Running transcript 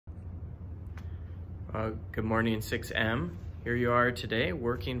Good morning, 6M. Here you are today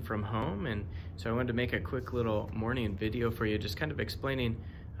working from home, and so I wanted to make a quick little morning video for you, just kind of explaining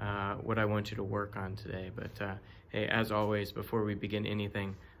what I want you to work on today. But hey, as always, before we begin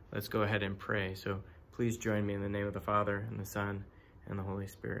anything, let's go ahead and pray. So please join me in the name of the Father, and the Son, and the Holy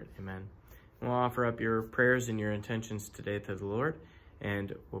Spirit. Amen. And we'll offer up your prayers and your intentions today to the Lord,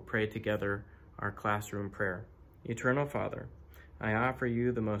 and we'll pray together our classroom prayer. Eternal Father, I offer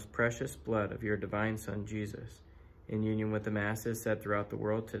you the most precious blood of your divine Son, Jesus, in union with the masses said throughout the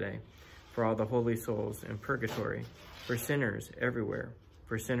world today, for all the holy souls in purgatory, for sinners everywhere,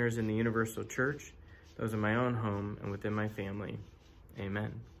 for sinners in the universal church, those in my own home and within my family.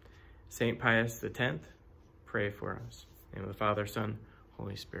 Amen. St. Pius X, pray for us. In the name of the Father, Son,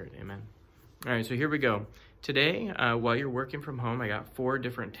 Holy Spirit. Amen. All right, so here we go. Today, while you're working from home, I got 4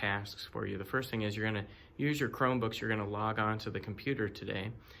 different tasks for you. The first thing is you're going to use your Chromebooks. You're going to log on to the computer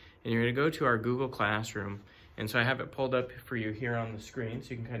today, and you're going to go to our Google Classroom. And so I have it pulled up for you here on the screen so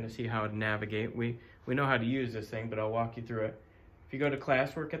you can kind of see how to navigate. We know how to use this thing, but I'll walk you through it. If you go to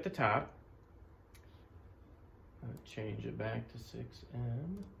classwork at the top, I'll change it back to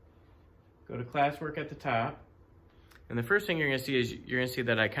 6M. Go to classwork at the top. And the first thing you're going to see is you're going to see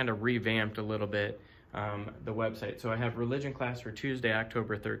that I kind of revamped a little bit the website. So I have religion class for Tuesday,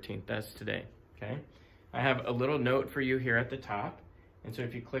 October 13th. That's today, okay? I have a little note for you here at the top. And so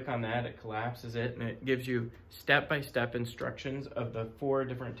if you click on that, it collapses it, and it gives you step-by-step instructions of the 4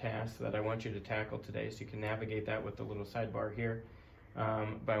 different tasks that I want you to tackle today. So you can navigate that with the little sidebar here.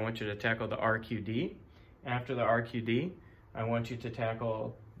 But I want you to tackle the RQD. After the RQD, I want you to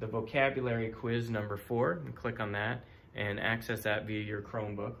tackle the vocabulary quiz number 4, and click on that and access that via your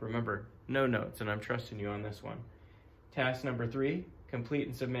Chromebook. Remember, no notes, and I'm trusting you on this one. Task number 3, complete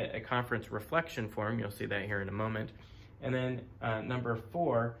and submit a conference reflection form. You'll see that here in a moment. And then number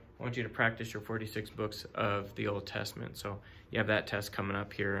 4, I want you to practice your 46 books of the Old Testament. So you have that test coming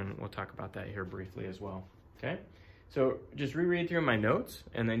up here, and we'll talk about that here briefly as well, okay? So just reread through my notes,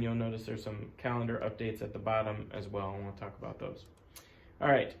 and then you'll notice there's some calendar updates at the bottom as well, and we'll talk about those. All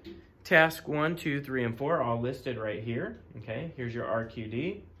right, task 1, 2, 3, and 4 all listed right here, okay? Here's your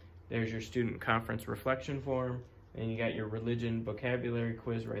RQD. There's your student conference reflection form, and you got your religion vocabulary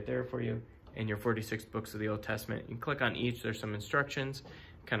quiz right there for you, and your 46 books of the Old Testament. You can click on each. There's some instructions,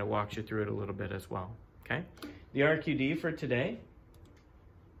 kind of walks you through it a little bit as well, okay? The RQD for today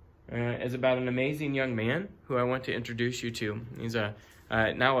is about an amazing young man who I want to introduce you to. He's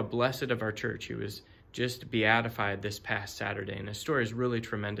now a blessed of our church. He was just beatified this past Saturday, and his story is really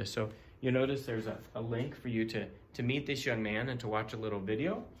tremendous. So you notice there's a link for you to meet this young man and to watch a little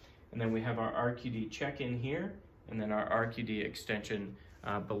video. And then we have our RQD check-in here, and then our RQD extension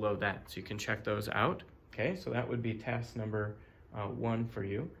below that. So you can check those out. Okay, so that would be task number 1 for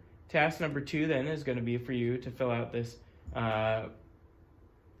you. Task number 2 then is going to be for you to fill out this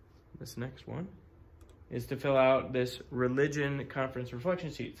next one, is to fill out this religion conference reflection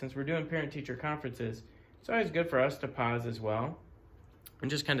sheet. Since we're doing parent-teacher conferences, it's always good for us to pause as well and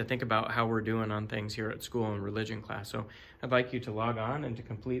just kind of think about how we're doing on things here at school and religion class. So I'd like you to log on and to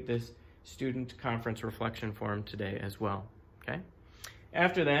complete this student conference reflection form today as well, okay?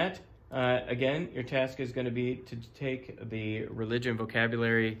 After that, again, your task is going to be to take the religion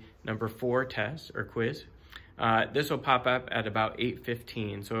vocabulary number 4 test or quiz. This will pop up at about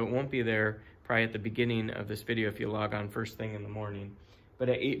 8:15, so it won't be there probably at the beginning of this video if you log on first thing in the morning. But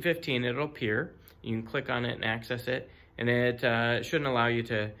at 8:15, it'll appear. You can click on it and access it, and it shouldn't allow you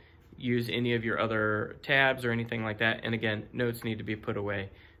to use any of your other tabs or anything like that. And again, notes need to be put away.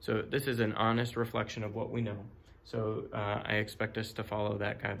 So this is an honest reflection of what we know. So I expect us to follow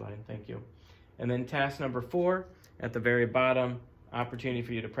that guideline. Thank you. And then task number 4, at the very bottom, opportunity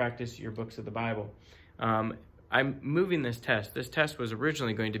for you to practice your books of the Bible. I'm moving this test. This test was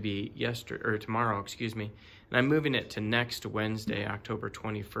originally going to be tomorrow, and I'm moving it to next Wednesday, October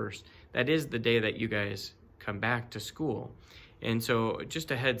 21st. That is the day that you guys come back to school. And so just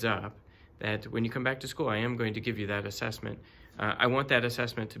a heads up that when you come back to school, I am going to give you that assessment. I want that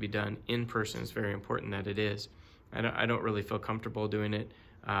assessment to be done in person. It's very important that it is. I don't really feel comfortable doing it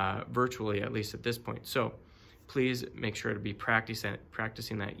virtually, at least at this point. So please make sure to be practicing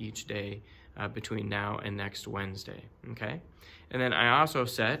that each day between now and next Wednesday, okay? And then I also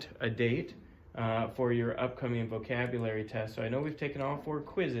set a date for your upcoming vocabulary test. So I know we've taken all 4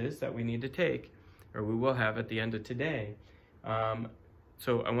 quizzes that we need to take, or we will have at the end of today.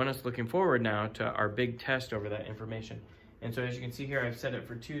 So I want us looking forward now to our big test over that information. And so as you can see here, I've set it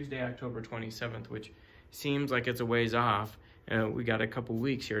for Tuesday, October 27th, which seems like it's a ways off. We got a couple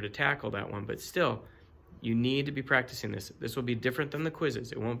weeks here to tackle that one, but still, You need to be practicing this. This will be different than the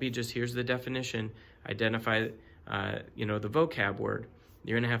quizzes. It won't be just here's the definition, identify the vocab word.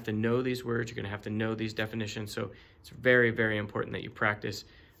 You're going to have to know these words. You're going to have to know these definitions. So it's very, very important that you practice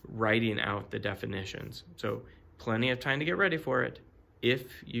writing out the definitions. So plenty of time to get ready for it if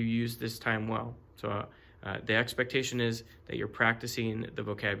you use this time well. So the expectation is that you're practicing the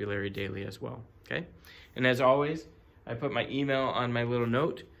vocabulary daily as well, okay? And as always, I put my email on my little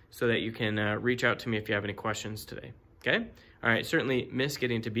note so that you can reach out to me if you have any questions today, okay? All right, certainly miss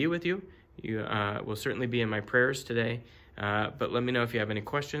getting to be with you. You will certainly be in my prayers today, but let me know if you have any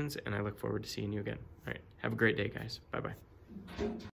questions, and I look forward to seeing you again. All right, have a great day, guys. Bye-bye.